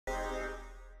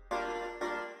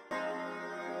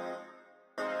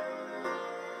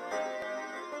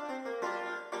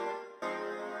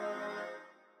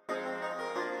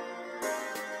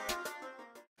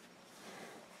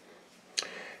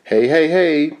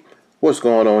Hey, what's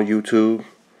going on YouTube?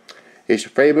 It's your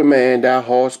favorite man, Die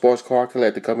Hard Sports Car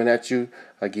Collector, coming at you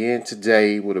again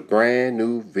today with a brand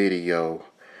new video.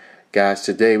 Guys,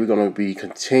 today we're going to be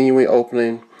continuing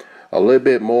opening a little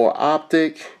bit more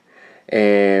Optic,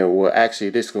 and well,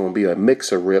 actually this is going to be a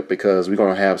mixer rip because we're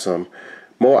going to have some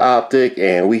more Optic,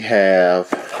 and we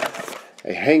have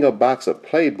a hanger box of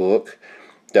Playbook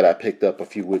that I picked up a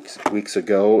few weeks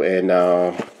ago,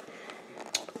 and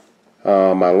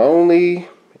my lonely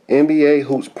NBA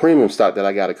Hoops Premium stock that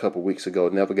I got a couple weeks ago,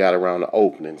 never got around to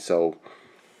opening. So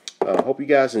hope you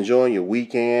guys enjoying your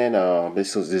weekend.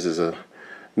 This is a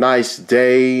nice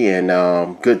day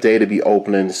and good day to be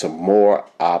opening some more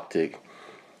Optic.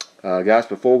 Guys,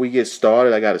 before we get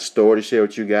started, I got a story to share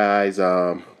with you guys.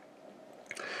 I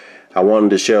wanted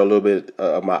to share a little bit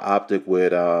of my Optic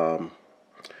with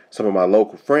some of my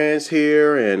local friends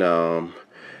here, and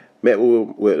met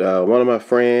with one of my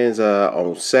friends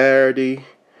on Saturday.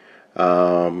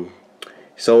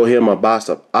 Sold him a box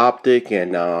of Optic,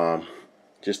 and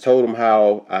just told him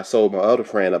how I sold my other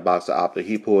friend a box of Optic.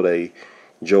 He pulled a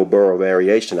Joe Burrow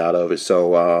variation out of it.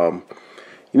 So,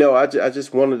 you know, I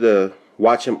just wanted to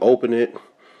watch him open it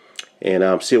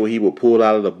and see what he would pull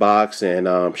out of the box.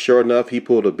 And sure enough, he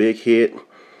pulled a big hit,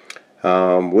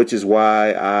 which is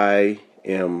why I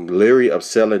am leery of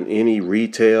selling any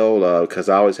retail, because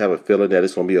I always have a feeling that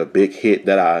it's going to be a big hit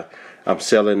that I'm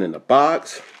selling in the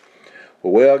box.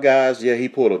 Well, guys, yeah, he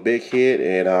pulled a big hit,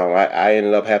 and I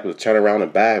ended up having to turn around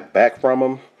and back from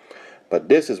him. But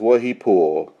this is what he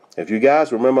pulled. If you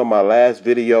guys remember my last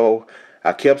video,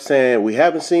 I kept saying we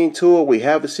haven't seen Tour, we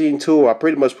haven't seen Tour. I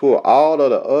pretty much pulled all of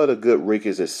the other good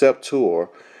Rickies except Tour.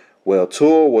 Well,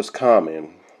 Tour was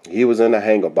coming. He was in the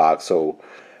hanger box, so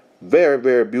very,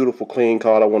 very beautiful, clean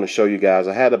card. I want to show you guys.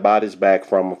 I had to buy this back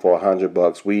from him for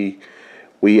 $100. We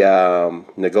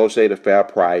negotiated a fair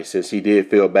price, since he did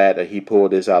feel bad that he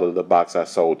pulled this out of the box I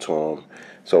sold to him.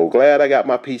 So glad I got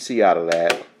my PC out of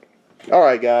that.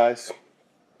 Alright, guys,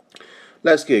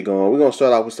 let's get going. We're going to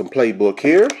start off with some Playbook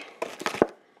here,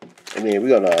 and then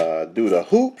we're going to do the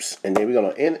hoops, and then we're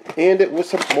going to end it with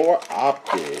some more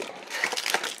Optic.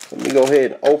 Let me go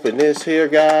ahead and open this here,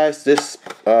 guys. This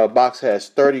box has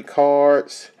 30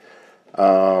 cards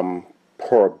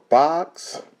per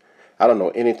box. I don't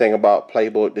know anything about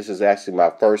Playbook. This is actually my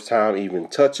first time even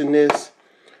touching this.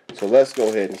 So let's go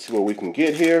ahead and see what we can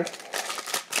get here.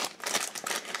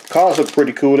 Cards are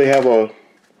pretty cool. They have a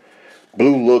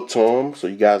blue look to them, so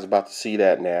you guys are about to see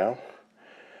that now.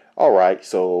 Alright,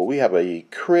 so we have a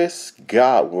Chris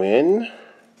Godwin,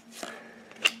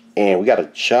 and we got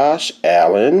a Josh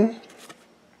Allen.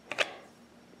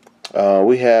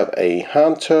 We have a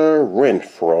Hunter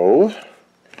Renfrow.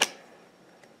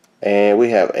 And we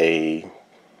have I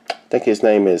think his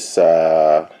name is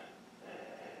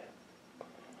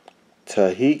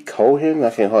Tahik Cohen.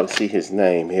 I can't hardly see his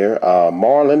name here.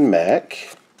 Marlon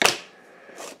Mack.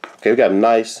 Okay, we got a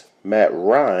nice Matt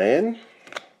Ryan.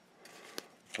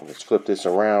 Let's flip this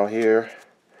around here.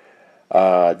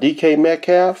 DK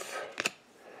Metcalf.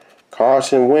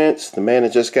 Carson Wentz, the man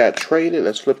that just got traded.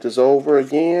 Let's flip this over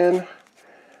again.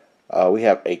 We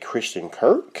have a Christian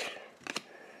Kirk.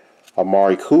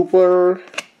 Amari Cooper.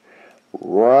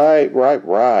 Right.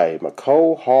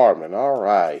 McCole Hardman.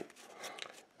 Alright,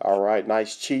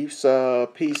 nice Chiefs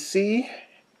PC.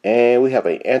 And we have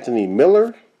a Anthony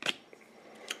Miller.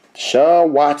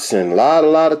 Sean Watson. A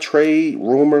lot of trade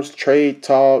rumors, trade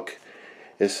talk.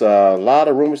 It's a lot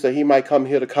of rumors that he might come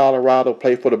here to Colorado,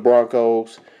 play for the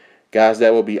Broncos. Guys,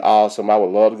 that would be awesome. I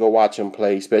would love to go watch him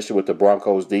play, especially with the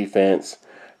Broncos defense.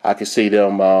 I could see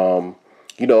them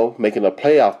you know, making a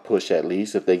playoff push at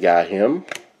least if they got him.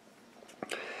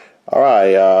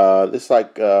 Alright, this is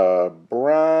like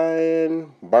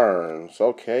Brian Burns.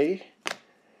 Okay.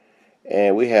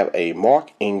 And we have a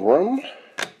Mark Ingram.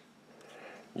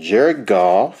 Jared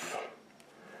Goff.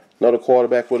 Another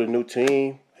quarterback with a new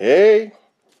team. Hey,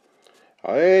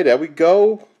 there we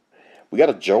go. We got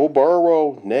a Joe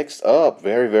Burrow next up.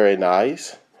 Very, very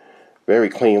nice. Very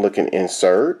clean looking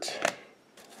insert.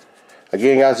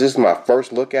 Again, guys, this is my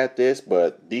first look at this,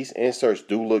 but these inserts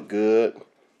do look good.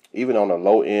 Even on a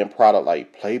low-end product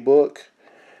like Playbook,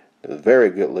 it's a very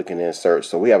good looking insert.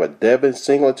 So we have a Devin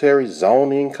Singletary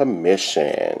zoning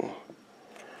commission.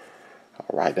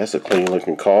 Alright, that's a clean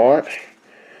looking card.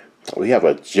 We have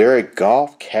a Jared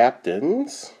Goff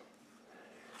captains.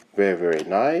 Very, very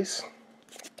nice.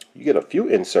 You get a few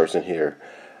inserts in here.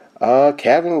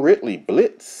 Calvin Ridley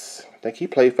Blitz. I think he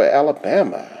played for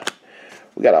Alabama.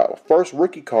 We got our first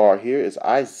rookie card here. Is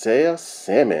Isaiah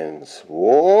Simmons.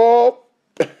 Whoa!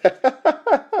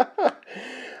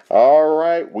 All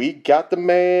right, we got the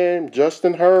man,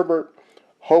 Justin Herbert.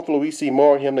 Hopefully we see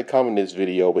more of him to come in this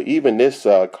video. But even this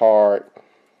card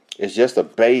is just a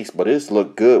base, but it's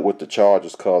look good with the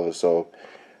Chargers colors. So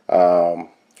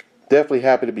definitely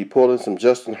happy to be pulling some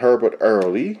Justin Herbert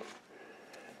early.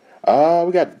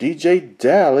 We got DJ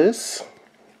Dallas.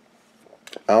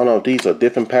 I don't know if these are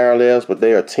different parallels, but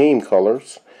they are team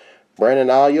colors. Brandon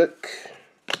Ayuk.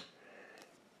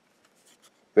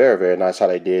 Very, very nice how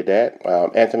they did that.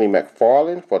 Anthony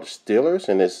McFarland for the Steelers.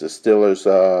 And it's the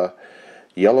Steelers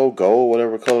yellow, gold,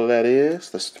 whatever color that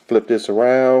is. Let's flip this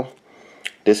around.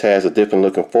 This has a different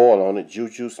looking foil on it.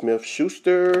 Juju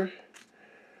Smith-Schuster.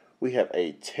 We have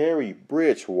a Terry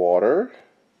Bridgewater.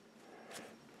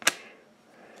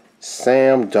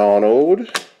 Sam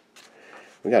Darnold.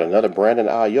 We got another Brandon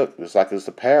Ayuk. Looks like it's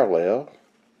a parallel.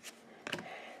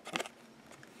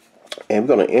 And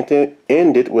we're going to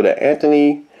end it with an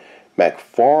Anthony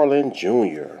McFarland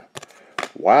Jr.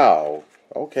 Wow.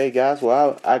 Okay, guys.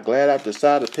 Well, I'm glad I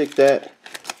decided to pick that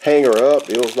hanger up.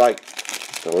 It was like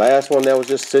the last one that was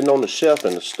just sitting on the shelf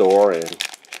in the store. And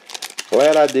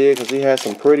glad I did because he had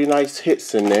some pretty nice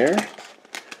hits in there.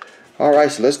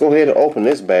 Alright, so let's go ahead and open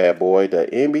this bad boy. The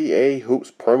NBA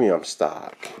Hoops Premium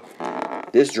stock.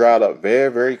 This dried up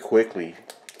very, very quickly.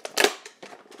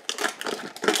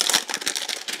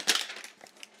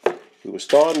 We were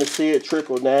starting to see it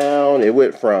trickle down. It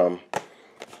went from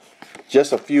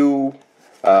just a few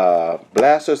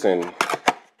blasters and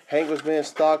hangers being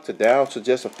stocked to down to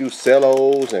just a few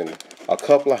cellos and a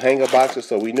couple of hanger boxes.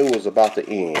 So we knew it was about to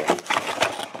end.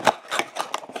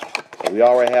 And we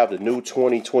already have the new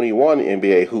 2021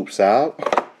 NBA Hoops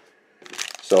out.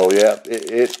 So yeah,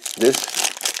 this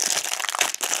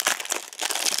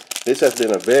has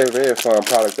been a very, very fun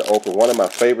product to open. One of my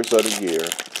favorites of the year.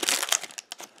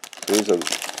 These are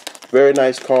very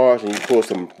nice cards, and you pull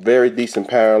some very decent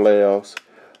parallels.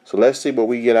 So let's see what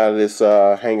we get out of this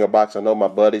hanger box. I know my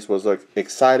buddies was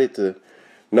excited to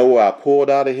know what I pulled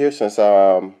out of here since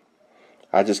I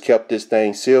just kept this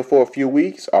thing sealed for a few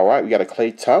weeks. All right, we got a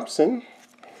Klay Thompson,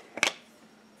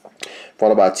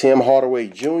 followed by Tim Hardaway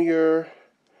Jr.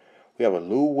 We have a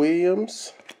Lou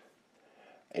Williams,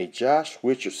 a Josh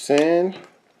Richardson.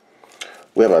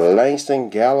 We have a Langston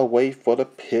Galloway for the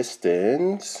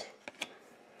Pistons.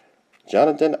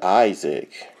 Jonathan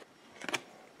Isaac.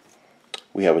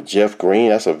 We have a Jeff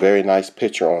Green. That's a very nice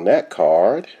picture on that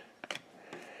card.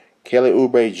 Kelly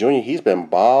Oubre Jr. He's been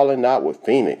balling out with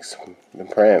Phoenix. Been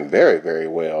playing very, very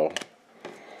well.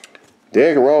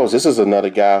 Derrick Rose. This is another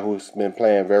guy who's been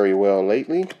playing very well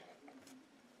lately.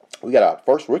 We got our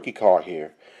first rookie card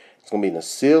here. It's going to be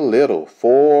Nasir Little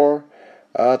for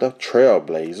the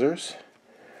Trailblazers.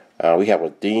 We have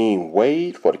a Dean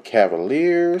Wade for the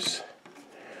Cavaliers.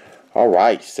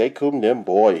 Alright, Sekou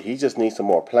Demboy. He just needs some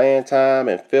more playing time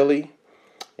in Philly.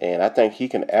 And I think he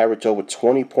can average over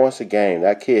 20 points a game.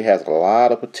 That kid has a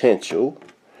lot of potential.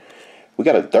 We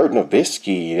got a Dirk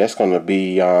Nowitzki. That's going to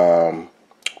be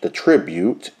the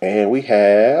tribute. And we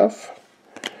have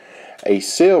a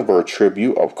silver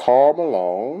tribute of Karl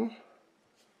Malone.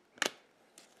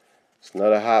 It's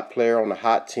another hot player on the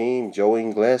hot team, Joe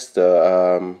Ingles.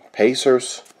 The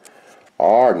Pacers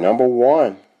are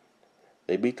 #1.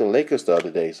 They beat the Lakers the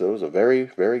other day, so it was a very,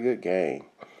 very good game.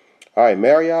 All right,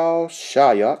 Marial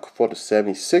Shayok for the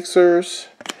 76ers.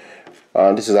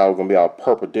 This is going to be our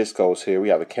purple discos here. We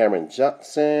have a Cameron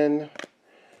Johnson,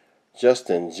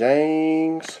 Justin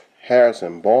James,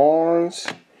 Harrison Barnes.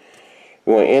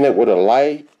 We're going to end it with a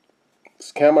light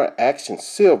camera action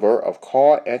silver of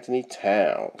Karl Anthony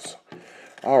Towns.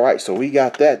 All right, so we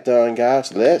got that done,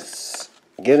 guys. Let's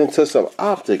get into some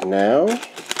Optic now.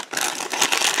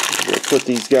 We'll put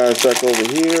these guys back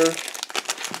over here.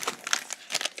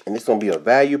 And it's going to be a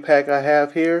value pack I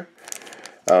have here.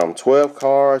 12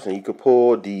 cards, and you can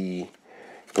pull the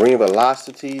Green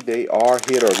Velocity. They are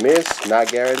hit or miss, not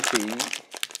guaranteed.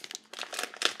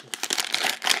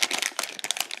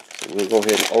 So we'll go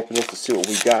ahead and open this to see what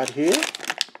we got here.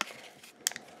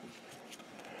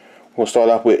 We'll start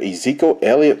off with Ezekiel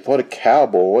Elliott for the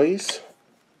Cowboys.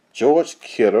 George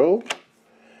Kittle.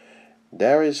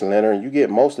 Darius Leonard. You get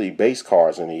mostly base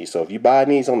cards in these. So if you buy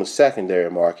these on the secondary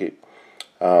market,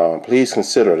 please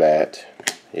consider that.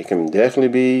 It can definitely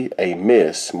be a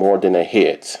miss more than a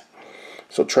hit.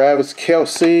 So Travis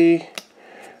Kelce.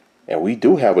 And we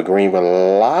do have a Green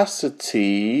Velocity.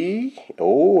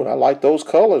 Oh, I like those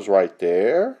colors right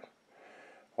there.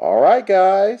 All right,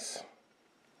 guys.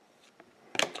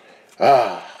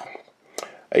 A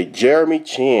Jeremy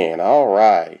Chin. All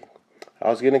right. I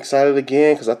was getting excited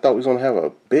again because I thought we was going to have a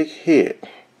big hit.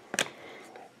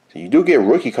 So you do get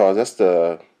rookie cards. That's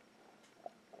the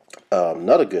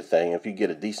Another good thing if you get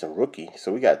a decent rookie.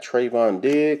 So we got Trayvon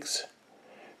Diggs,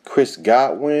 Chris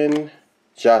Godwin,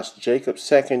 Josh Jacobs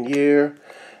second year,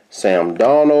 Sam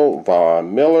Darnold,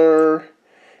 Von Miller,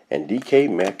 and DK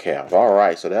Metcalf. All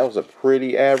right, so that was a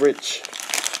pretty average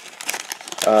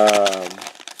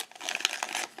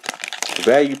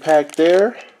value pack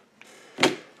there.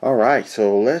 All right,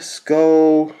 so let's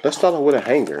go. Let's start off with a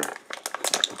hanger.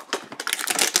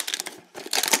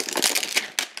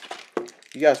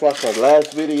 You guys watched my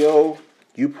last video.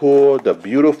 You pulled the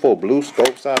beautiful blue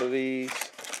scopes out of these,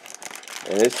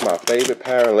 and it's my favorite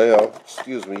parallel.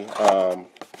 Excuse me.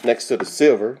 Next to the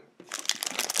silver.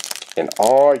 And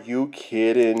are you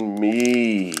kidding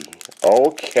me?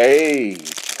 Okay.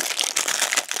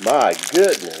 My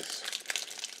goodness.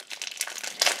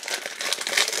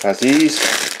 As these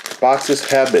boxes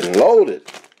have been loaded.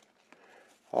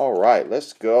 All right,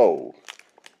 let's go.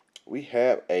 We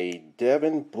have a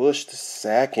Devin Bush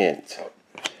II,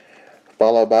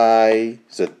 followed by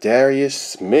Zadarius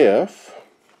Smith,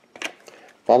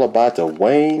 followed by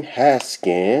Dwayne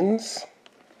Haskins.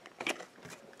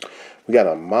 We got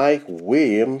a Mike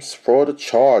Williams for the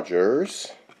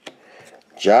Chargers.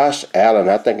 Josh Allen,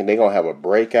 I think they're going to have a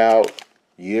breakout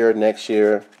year next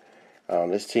year.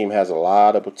 This team has a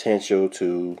lot of potential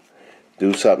to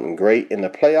do something great in the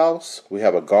playoffs. We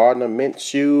have a Gardner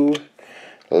Minshew,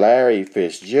 Larry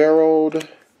Fitzgerald,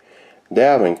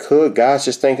 Dalvin Cook. Guys,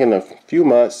 just thinking a few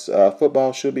months,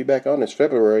 football should be back on this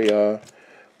February.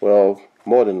 Well,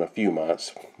 more than a few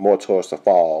months, more towards the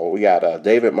fall. We got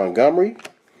David Montgomery,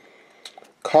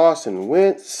 Carson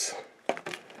Wentz.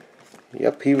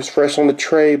 Yep, he was fresh on the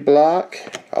trade block.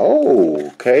 Oh,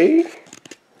 okay.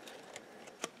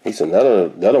 He's another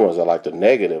ones are like the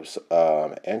negatives.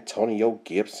 Antonio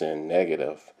Gibson,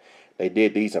 negative. They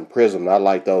did these in Prism. I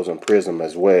like those in Prism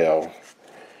as well.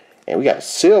 And we got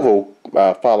silver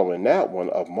following that one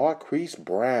of Marquise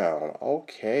Brown.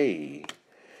 Okay.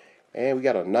 And we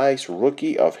got a nice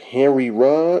rookie of Henry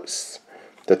Ruggs,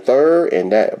 the third,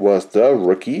 and that was the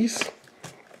rookies.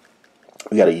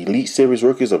 We got Elite Series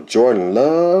rookies of Jordan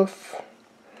Love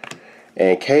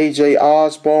and KJ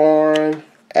Osborne,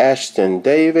 Ashton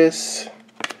Davis,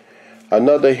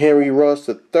 another Henry Ruggs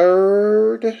the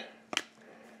third.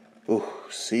 Ooh,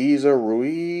 Cesar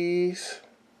Ruiz,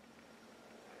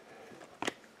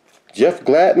 Jeff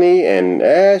Gladney, and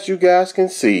as you guys can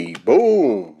see,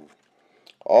 boom.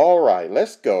 All right,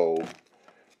 let's go.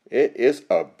 It is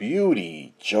a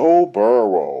beauty, Joe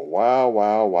Burrow. Wow,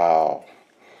 wow, wow.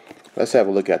 Let's have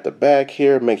a look at the back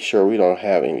here. Make sure we don't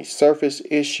have any surface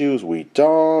issues. We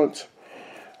don't.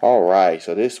 All right,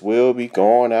 so this will be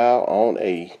going out on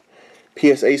a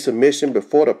PSA submission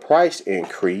before the price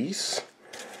increase.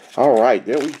 All right,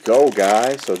 there we go,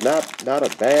 guys. So not a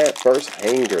bad first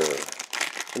hanger.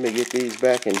 Let me get these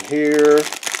back in here.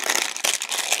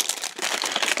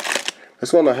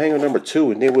 Let's go on to hanger number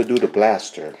 2, and then we'll do the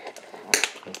blaster.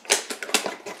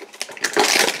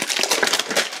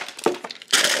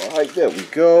 All right, there we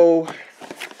go.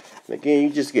 And again, you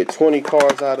just get 20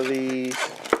 cards out of these.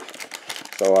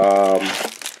 So,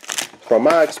 from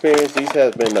my experience, these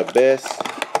have been the best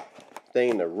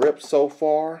thing to rip so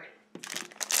far.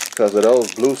 Because of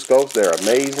those blue scopes, they're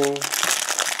amazing.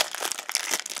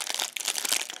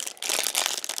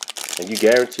 And you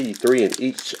guarantee 3 in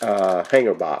each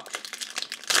hanger box.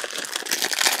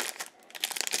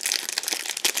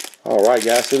 Alright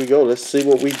guys, here we go. Let's see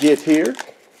what we get here.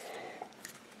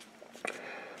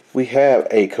 We have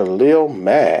a Khalil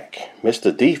Mack,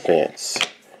 Mr. Defense.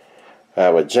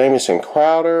 With Jamison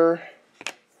Crowder.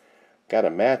 Got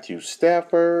a Matthew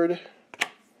Stafford.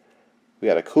 We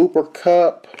got a Cooper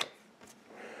Kupp.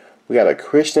 We got a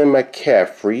Christian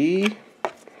McCaffrey.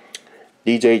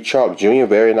 DJ Chark Jr.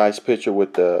 Very nice picture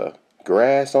with the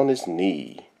grass on his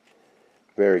knee.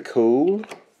 Very cool.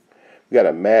 We got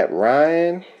a Matt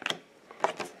Ryan.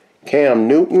 Cam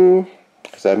Newton.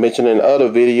 As I mentioned in other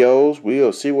videos,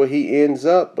 we'll see where he ends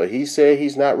up. But he said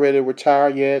he's not ready to retire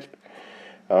yet.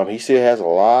 He still has a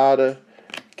lot of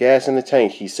gas in the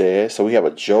tank, he says. So we have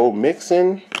a Joe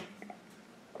Mixon.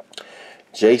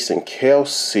 Jason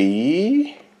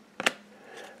Kelsey.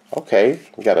 Okay,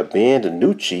 we got a Ben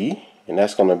DiNucci, and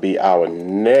that's going to be our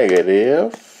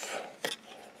negative.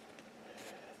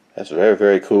 That's very,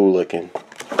 very cool looking.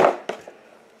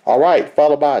 All right,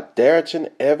 followed by Darrington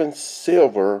Evans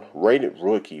Silver rated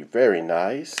rookie. Very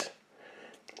nice.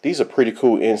 These are pretty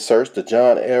cool inserts. The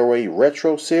John Elway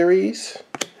Retro Series.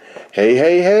 Hey,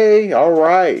 hey, hey. All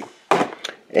right.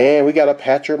 And we got a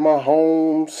Patrick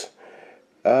Mahomes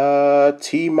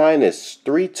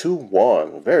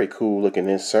T-321. Very cool looking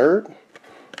insert.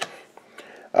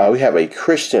 We have a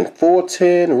Christian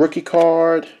Fulton rookie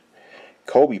card.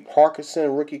 Kobe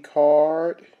Parkinson rookie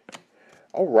card.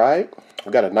 Alright.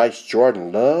 We got a nice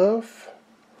Jordan Love.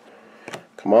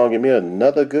 Come on, give me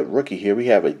another good rookie here. We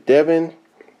have a Devin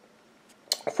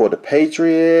for the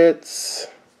Patriots.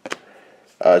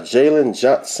 Jalen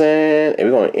Johnson. And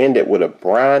we're going to end it with a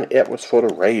Brian Edwards for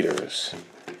the Raiders.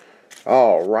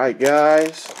 Alright,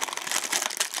 guys.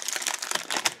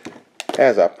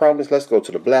 As I promised, let's go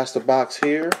to the blaster box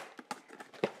here.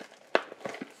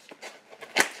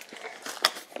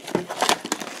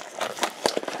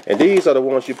 And these are the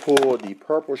ones you pull the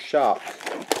purple shock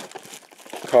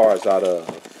cards out of.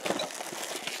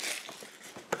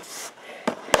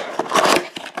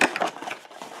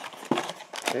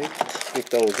 Okay, get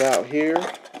those out here.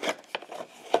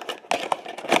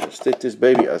 Stick this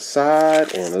baby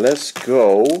aside and let's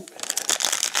go.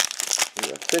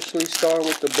 We officially start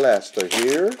with the blaster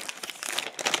here.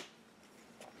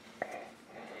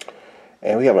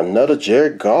 And we have another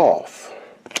Jared Goff.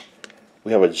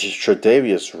 We have a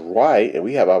Tre'Davious White, and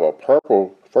we have our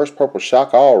first purple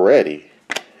shock already.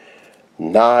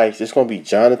 Nice. It's going to be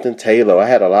Jonathan Taylor. I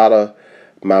had a lot of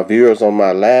my viewers on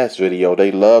my last video.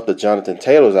 They love the Jonathan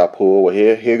Taylors I pulled. Well,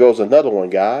 here goes another one,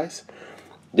 guys.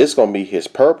 This is going to be his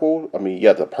purple.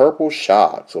 The purple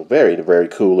shock. So very, very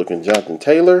cool looking Jonathan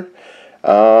Taylor.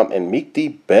 And Meek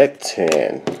D.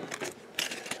 Becton.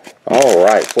 All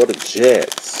right, for the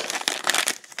Jets.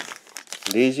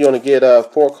 These you only get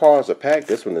 4 cards a pack.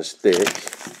 This one is thick.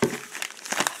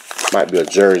 Might be a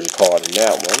jersey card in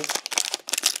that one.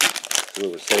 We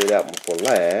will save that one for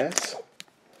last.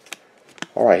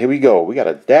 Alright, here we go. We got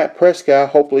a Dak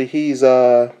Prescott. Hopefully he's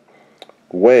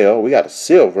well. We got a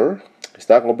silver. It's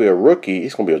not going to be a rookie.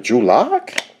 It's going to be a Drew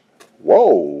Lock.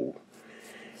 Whoa.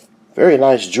 Very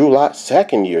nice Drew Lock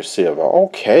second year silver.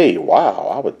 Okay, wow.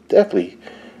 I would definitely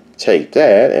take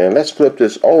that. And let's flip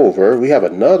this over. We have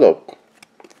another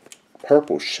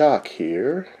purple shock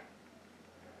here.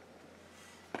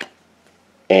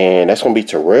 And that's going to be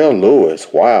Terrell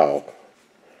Lewis. Wow.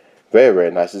 Very,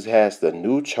 very nice. This has the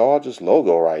new Chargers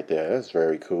logo right there. That's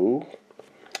very cool.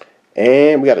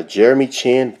 And we got a Jeremy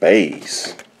Chin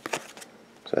base.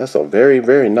 So that's a very,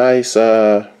 very nice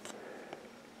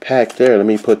pack there. Let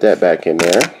me put that back in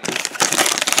there.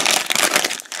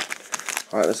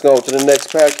 Alright, let's go to the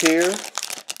next pack here.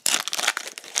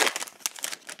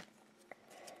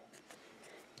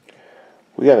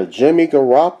 We got a Jimmy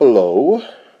Garoppolo,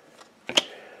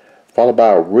 followed by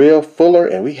a Real Fuller,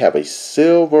 and we have a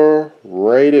silver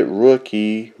rated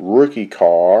rookie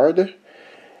card.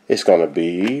 It's going to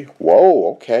be,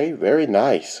 whoa, okay, very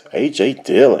nice. A.J.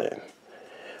 Dillon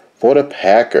for the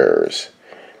Packers.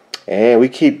 And we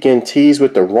keep getting teased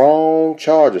with the wrong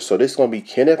Chargers, so this is going to be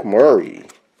Kenneth Murray.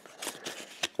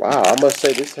 Wow, I must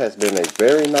say this has been a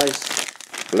very nice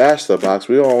blaster box.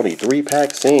 We're only 3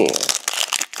 packs in.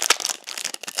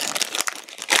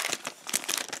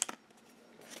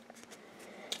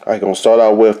 Alright, going to start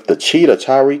out with the Cheetah,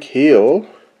 Tyreek Hill.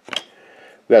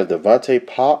 We got Devontae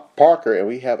Parker, and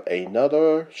we have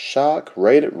another shock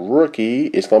rated rookie.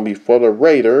 It's going to be for the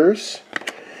Raiders.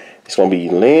 It's going to be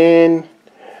Lynn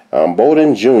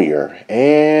Bowden Jr.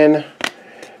 And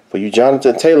for you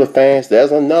Jonathan Taylor fans,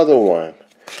 there's another one.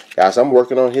 Guys, I'm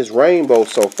working on his rainbow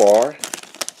so far.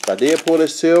 I did pull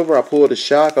this silver. I pulled the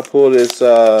shock. I pulled this,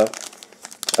 what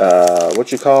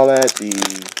you call that?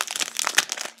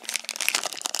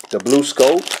 The blue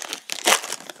scope.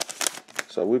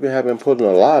 So we've been putting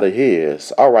a lot of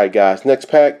his. All right, guys. Next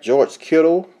pack, George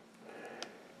Kittle.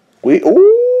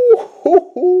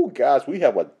 Guys, we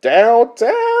have a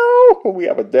downtown. We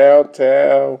have a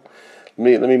downtown.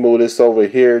 Let me move this over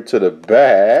here to the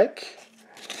back.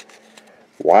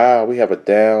 Wow, we have a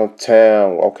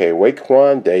downtown. Okay,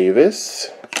 Waquan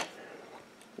Davis,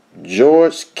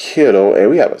 George Kittle, and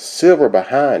we have a silver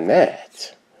behind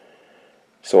that.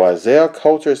 So Isaiah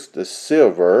Coulter's the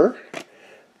silver.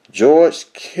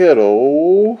 George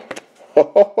Kittle.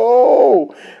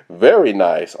 Oh, very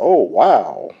nice. Oh,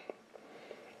 wow.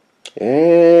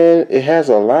 And it has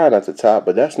a line at the top,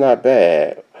 but that's not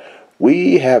bad.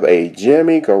 We have a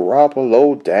Jimmy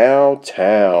Garoppolo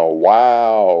downtown.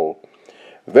 Wow.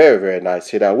 Very, very nice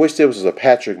hit. I wish there was a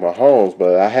Patrick Mahomes,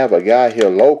 but I have a guy here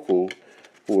local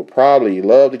who would probably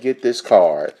love to get this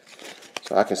card.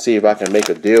 So I can see if I can make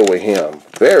a deal with him.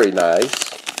 Very nice.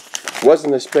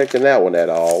 Wasn't expecting that one at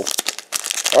all.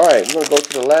 Alright, I'm going to go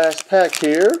to the last pack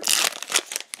here.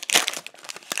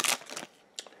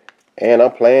 And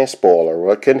I'm playing spoiler.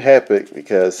 Well, it couldn't help it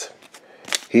because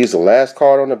he's the last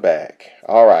card on the back.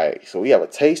 Alright, so we have a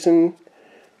Taysom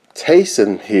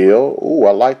Taysom Hill. Ooh,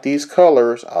 I like these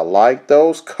colors. I like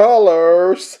those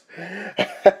colors.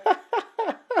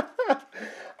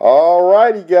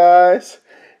 Alrighty, guys.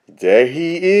 There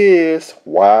he is.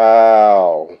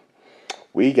 Wow.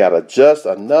 We got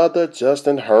another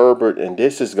Justin Herbert, and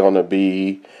this is going to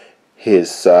be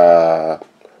his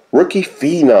rookie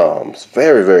phenoms.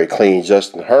 Very, very clean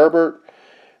Justin Herbert.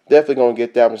 Definitely going to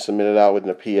get that one submitted out with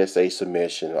a PSA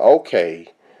submission. Okay,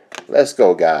 let's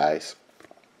go, guys.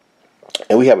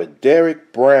 And we have a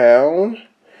Derek Brown.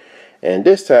 And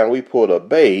this time we pulled a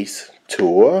base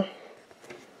tour.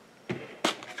 You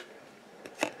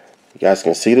guys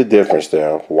can see the difference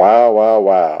there. Wow, wow,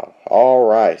 wow.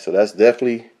 Alright, so that's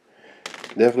definitely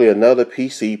another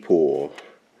PC pull.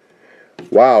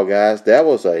 Wow, guys, that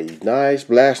was a nice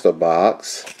blaster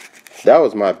box. That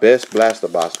was my best blaster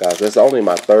box, guys. That's only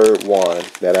my third one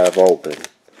that I've opened.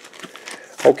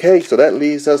 Okay, so that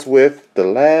leaves us with the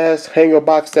last hanger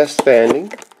box that's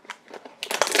standing.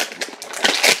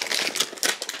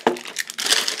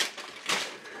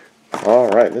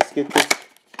 Alright, let's get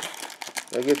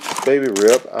this baby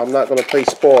ripped. I'm not going to play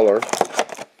spoiler.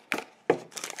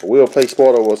 We'll play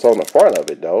spoiler what's on the front of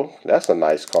it, though. That's a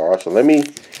nice card. So let me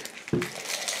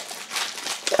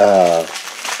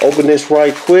open this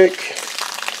right quick.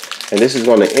 And this is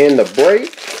going to end the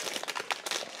break.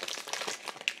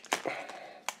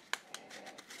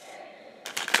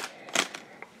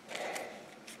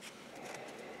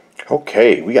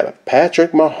 Okay, we got a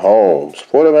Patrick Mahomes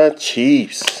for the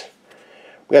Chiefs.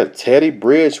 We got a Teddy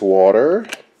Bridgewater,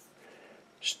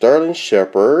 Sterling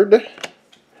Shepard.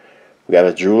 We got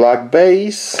a Drew Lock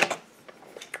base,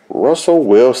 Russell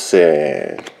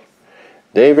Wilson,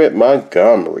 David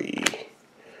Montgomery,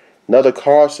 another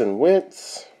Carson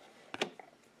Wentz.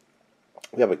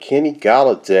 We have a Kenny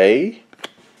Galladay,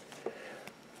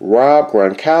 Rob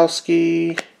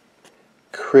Gronkowski,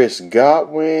 Chris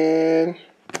Godwin,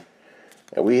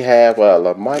 and we have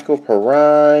LaMichael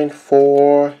Perrine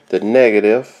for the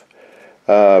negative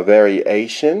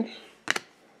variation.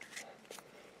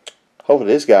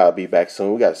 Hopefully this guy will be back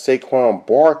soon. We got Saquon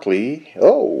Barkley.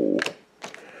 Oh,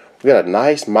 we got a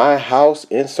nice My House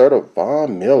insert of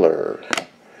Von Miller.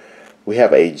 We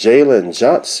have a Jalen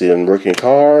Johnson rookie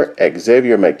card.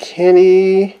 Xavier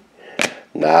McKinney.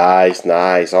 Nice,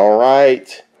 nice. All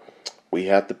right. We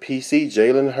have the PC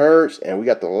Jalen Hurts, and we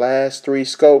got the last three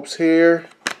scopes here.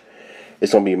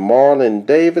 It's going to be Marlon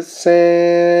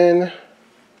Davidson,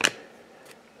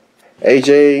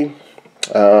 AJ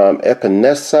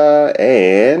Epinesa,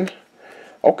 and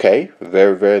okay,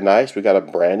 very, very nice. We got a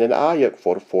Brandon Ayuk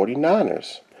for the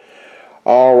 49ers.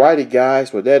 Alrighty,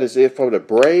 guys. Well, that is it for the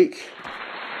break.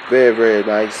 Very, very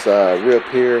nice rip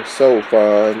here. So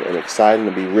fun and exciting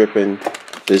to be ripping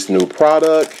this new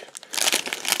product.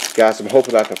 Guys, I'm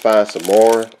hoping I can find some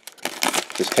more.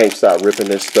 Just can't stop ripping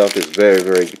this stuff. It's very,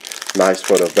 very nice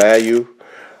for the value.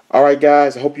 Alright,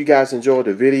 guys. I hope you guys enjoyed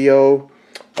the video.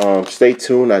 Stay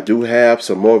tuned. I do have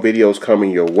some more videos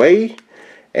coming your way.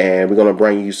 And we're going to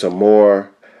bring you some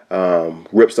more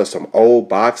rips of some old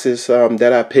boxes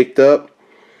that I picked up.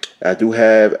 I do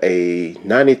have a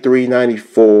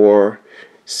 93-94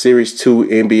 Series 2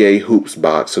 NBA Hoops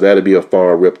box. So that'll be a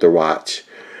fun rip to watch.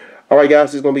 Alright, guys.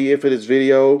 This is going to be it for this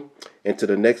video. Until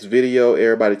the next video,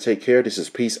 everybody take care. This is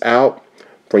Peace Out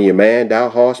from your man, Dow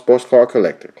Hall Sports Card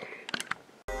Collector.